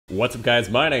What's up guys,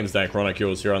 my name is Dychronic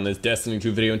here on this Destiny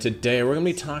 2 video, and today we're going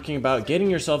to be talking about getting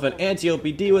yourself an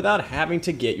Antiope-D without having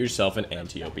to get yourself an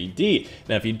Antiope-D.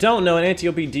 Now if you don't know, an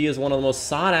Antiope-D is one of the most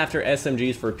sought after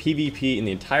SMGs for PvP in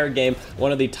the entire game,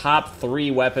 one of the top 3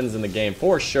 weapons in the game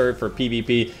for sure for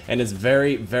PvP, and is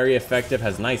very, very effective,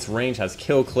 has nice range, has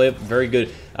kill clip, very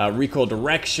good recoil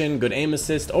direction, good aim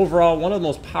assist. Overall, one of the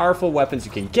most powerful weapons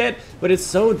you can get, but it's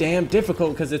so damn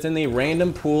difficult because it's in the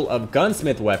random pool of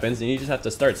gunsmith weapons, and you just have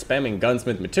to start spamming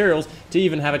gunsmith materials to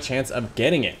even have a chance of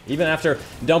getting it. Even after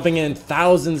dumping in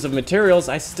thousands of materials,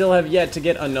 I still have yet to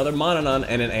get another Mononon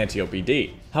and an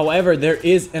Antiope-D. However, there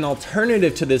is an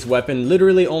alternative to this weapon,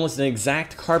 literally almost an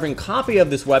exact carbon copy of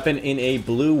this weapon in a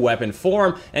blue weapon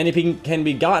form, and it can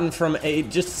be gotten from a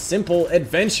just simple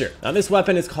adventure. Now this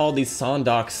weapon is called the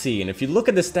Sondok-C, and if you look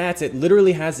at the stats, it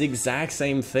literally has the exact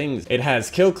same things. It has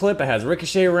kill clip, it has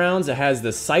ricochet rounds, it has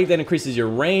the sight that increases your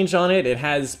range on it, it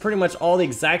has pretty much all the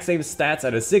exact same stats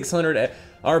at a 600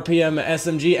 RPM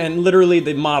SMG, and literally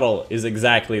the model is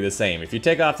exactly the same. If you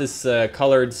take off this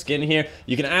colored skin here,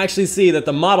 you can actually see that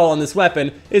the model on this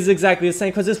weapon is exactly the same,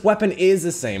 because this weapon is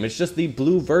the same. It's just the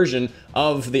blue version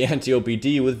of the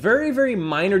Antiope-D with very, very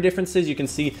minor differences. You can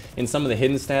see in some of the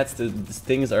hidden stats that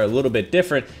things are a little bit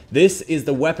different. This is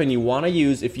the weapon you want to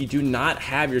use if you do not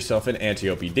have yourself an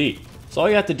Antiope-D. So all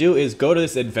you have to do is go to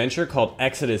this adventure called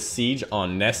Exodus Siege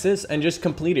on Nessus and just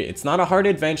complete it. It's not a hard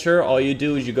adventure. All you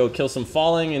do is you go kill some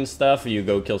falling and stuff, you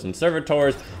go kill some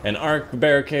servitors and arc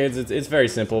barricades. It's very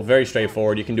simple, very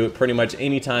straightforward. You can do it pretty much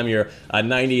anytime you're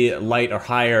 90 light or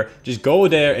higher. Just go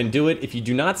there and do it. If you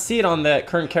do not see it on that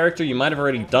current character, you might have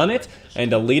already done it and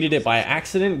deleted it by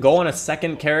accident. Go on a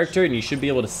second character and you should be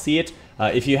able to see it.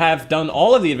 If you have done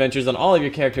all of the adventures on all of your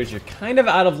characters, you're kind of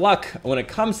out of luck when it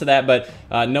comes to that, but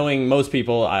knowing most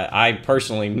people, I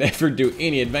personally never do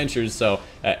any adventures, so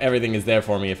everything is there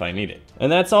for me if I need it.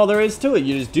 And that's all there is to it.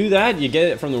 You just do that, you get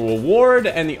it from the reward,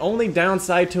 and the only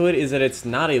downside to it is that it's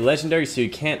not a legendary, so you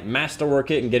can't masterwork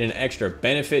it and get an extra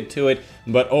benefit to it,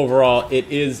 but overall, it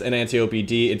is an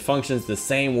Antiope-D. It functions the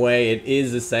same way, it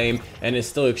is the same, and it's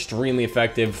still extremely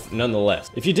effective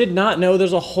nonetheless. If you did not know,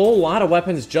 there's a whole lot of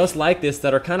weapons just like this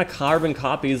that are kind of carbon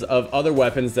copies of other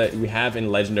weapons that we have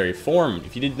in legendary form.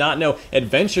 If you did not know,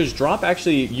 adventures drop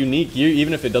actually unique gear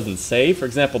even if it doesn't say. For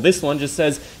example, this one just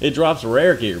says it drops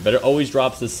rare gear, but it always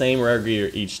drops the same rare gear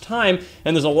each time,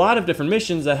 and there's a lot of different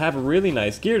missions that have really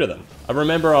nice gear to them. I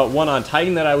remember one on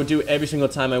Titan that I would do every single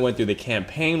time I went through the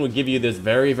campaign would give you this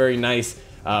very, very nice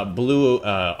blue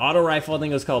auto rifle. I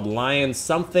think it was called Lion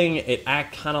something. It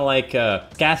acted kind of like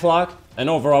Scathlock, and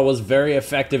overall was very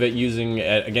effective at using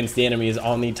against the enemies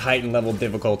on the Titan level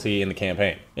difficulty in the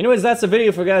campaign. Anyways, that's the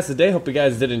video for you guys today. Hope you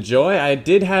guys did enjoy. I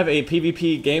did have a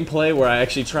PvP gameplay where I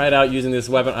actually tried out using this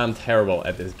weapon. I'm terrible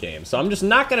at this game, so I'm just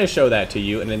not going to show that to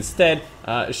you, and instead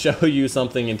show you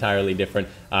something entirely different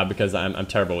because I'm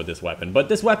terrible with this weapon. But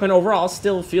this weapon overall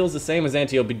still feels the same as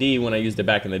Antiope-D when I used it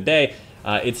back in the day.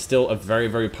 It's still a very,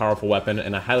 very powerful weapon,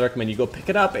 and I highly recommend you go pick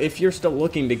it up if you're still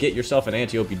looking to get yourself an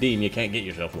Antiope-D and you can't get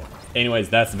yourself one. Anyways,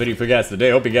 that's the video for you guys today.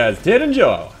 Hope you guys did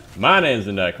enjoy. My name's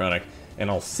Dychronic,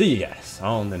 and I'll see you guys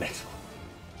on the next one.